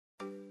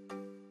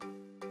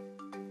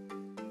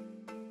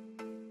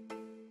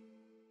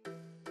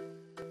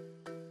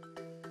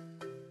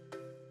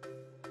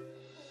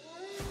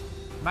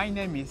My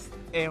name is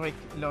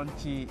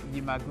Lontchi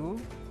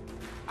Yimagou.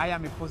 I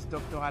am a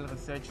postdoctoral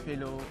research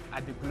fellow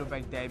at the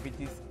Global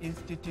Diabetes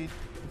Institute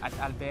at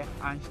Albert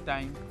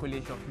Einstein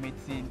College of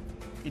Medicine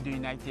in the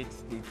United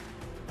States.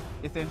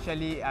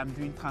 Essentially, I'm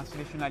doing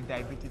translational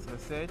diabetes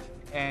research,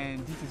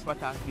 and this is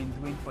what I've been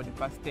doing for the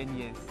past 10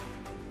 years.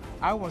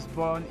 I was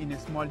born in a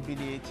small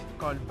village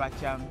called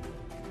Bacham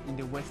in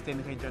the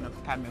western region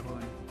of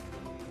Cameroon.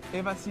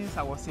 Ever since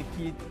I was a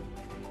kid,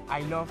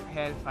 I love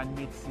health and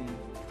medicine.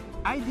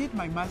 I did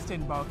my master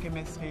in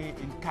biochemistry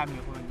in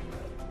Cameroon,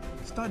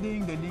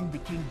 studying the link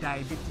between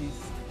diabetes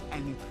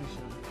and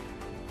nutrition.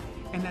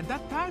 And at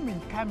that time in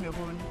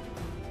Cameroon,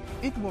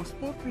 it was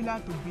popular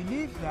to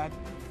believe that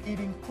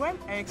eating quail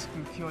eggs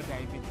could cure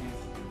diabetes.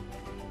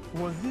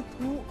 Was it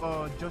true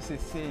or just a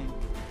saying?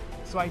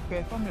 So I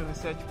performed a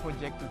research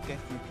project to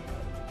test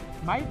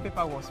it. My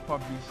paper was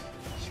published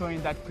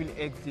showing that quail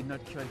eggs did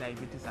not cure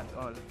diabetes at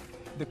all.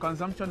 The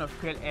consumption of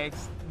quail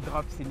eggs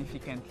dropped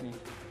significantly.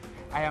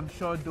 I am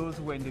sure those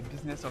who are in the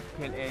business of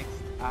quail eggs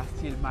are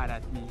still mad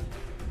at me.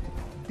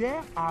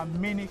 There are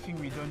many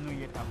things we don't know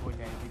yet about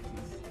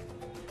diabetes.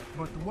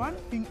 But one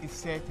thing is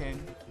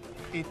certain,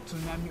 a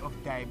tsunami of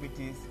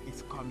diabetes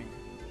is coming.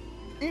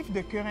 If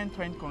the current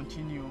trend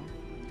continues,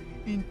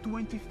 in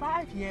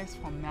 25 years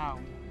from now,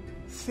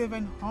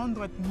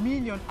 700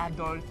 million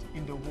adults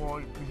in the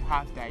world will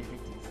have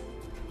diabetes.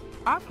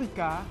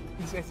 Africa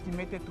is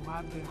estimated to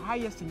have the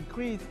highest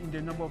increase in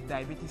the number of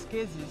diabetes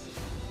cases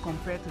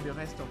compared to the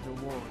rest of the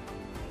world.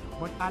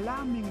 But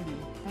alarmingly,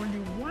 only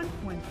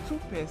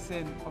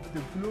 1.2% of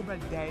the global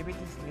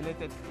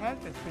diabetes-related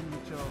health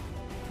expenditure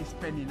is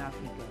spent in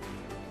Africa.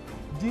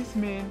 This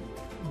means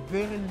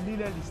very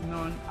little is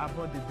known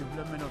about the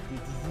development of the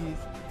disease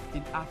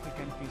in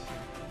African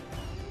patients.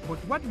 But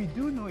what we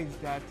do know is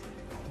that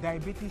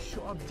diabetes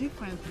show up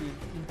differently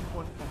in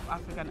people of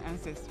African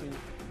ancestry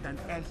than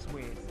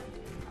elsewhere.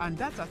 And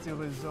that as a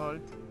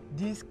result,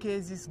 these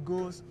cases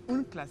goes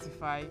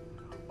unclassified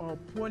or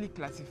poorly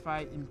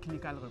classified in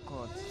clinical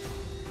records.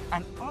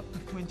 And up to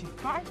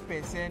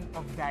 25%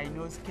 of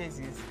diagnosed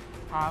cases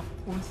have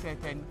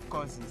uncertain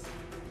causes.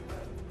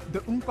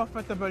 The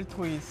uncomfortable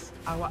truth is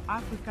our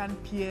African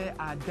peers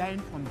are dying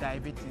from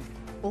diabetes,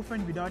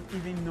 often without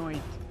even knowing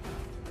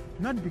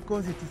it. Not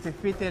because it is a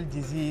fatal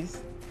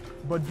disease,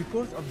 but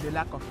because of the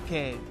lack of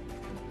care.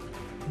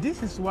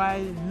 This is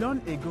why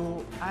long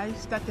ago I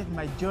started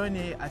my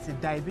journey as a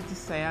diabetes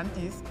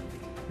scientist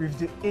with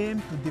the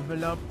aim to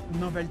develop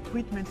novel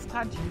treatment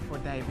strategies for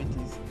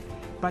diabetes,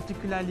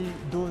 particularly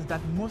those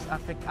that most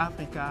affect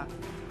Africa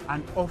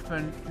and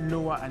often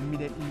lower and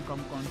middle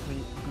income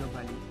countries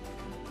globally.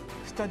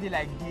 Studies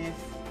like this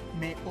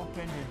may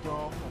open the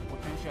door for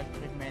potential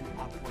treatment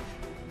approach.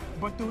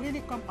 But to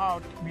really come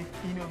out with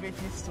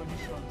innovative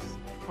solutions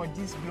for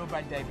this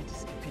global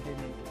diabetes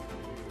epidemic,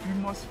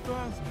 we must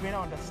first better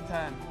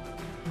understand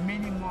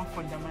many more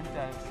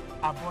fundamentals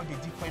about the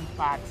different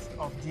parts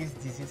of this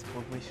disease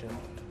progression.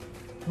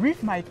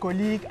 With my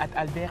colleague at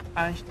Albert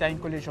Einstein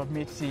College of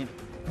Medicine,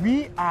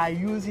 we are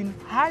using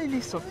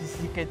highly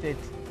sophisticated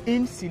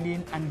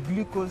insulin and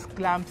glucose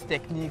clamps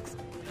techniques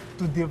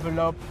to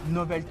develop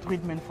novel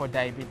treatment for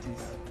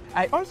diabetes.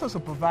 I also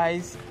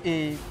supervise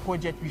a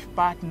project with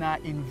partner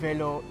in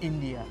Vellore,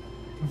 India.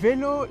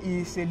 Vellore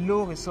is a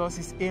low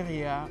resources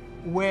area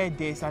where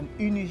there is an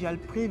unusual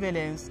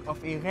prevalence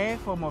of a rare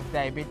form of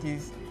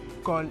diabetes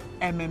called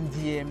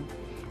MMDM,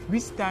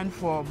 which stands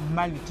for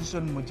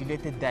malnutrition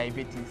modulated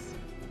diabetes.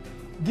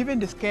 Given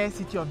the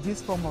scarcity of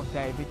this form of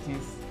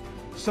diabetes,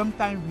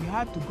 sometimes we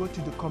have to go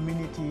to the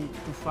community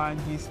to find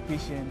these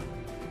patients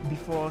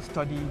before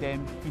studying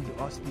them in the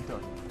hospital.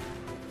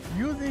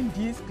 Using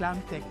these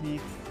clamp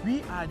techniques,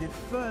 we are the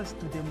first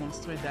to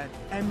demonstrate that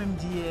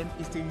MMDM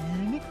is a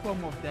unique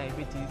form of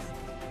diabetes,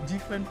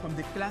 different from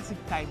the classic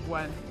type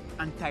 1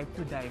 and type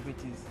 2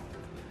 diabetes.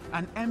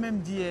 And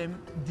MMDM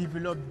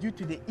developed due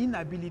to the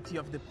inability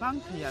of the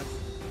pancreas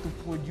to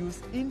produce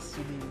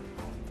insulin,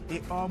 a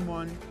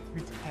hormone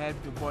which helps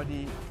the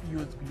body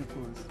use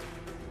glucose.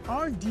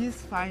 All these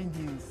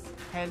findings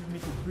helped me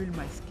to build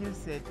my skill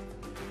set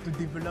to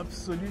develop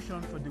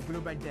solutions for the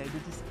global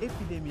diabetes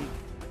epidemic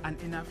and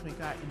in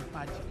Africa in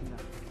particular.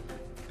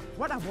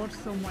 What about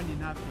someone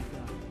in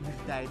Africa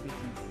with diabetes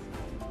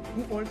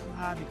who also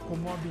have a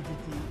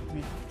comorbidity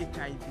with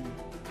HIV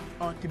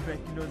or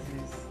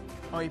tuberculosis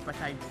or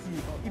hepatitis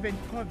C or even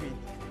COVID,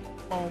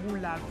 or who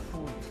lack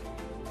food?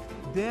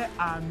 There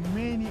are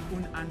many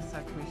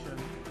unanswered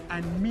questions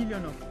and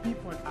millions of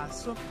people are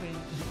suffering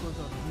because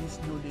of this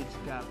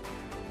knowledge gap.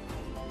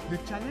 The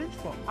challenge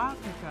for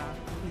Africa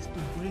is to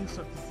bring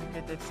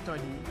sophisticated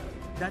studies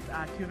that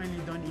are currently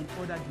done in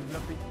other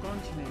developing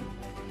continents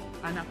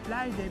and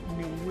apply them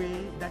in a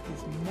way that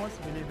is most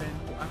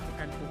relevant to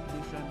African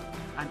population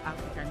and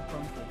African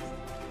context.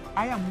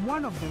 I am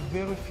one of the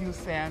very few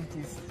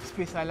scientists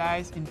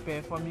specialized in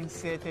performing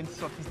certain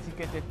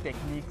sophisticated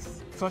techniques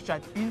such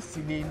as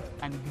insulin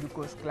and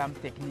glucose clamp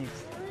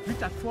techniques,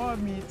 which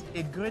afford me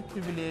a great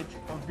privilege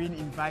of being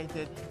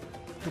invited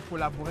to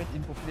collaborate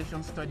in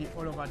population study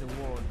all over the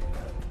world.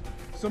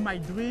 So my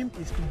dream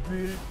is to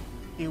build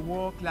a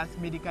world-class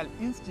medical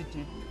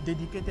institute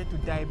dedicated to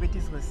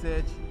diabetes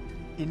research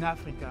in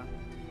Africa.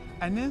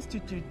 An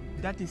institute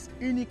that is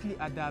uniquely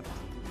adapted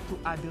to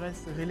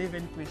address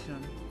relevant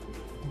questions,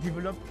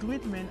 develop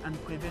treatment and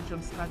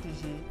prevention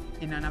strategy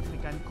in an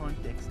African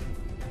context.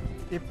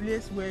 A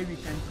place where we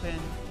can train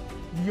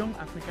young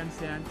African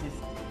scientists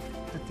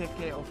to take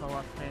care of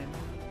our friends,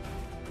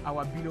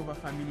 our beloved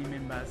family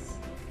members,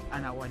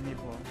 and our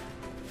neighbors.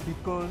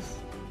 Because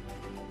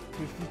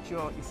the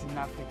future is in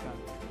Africa.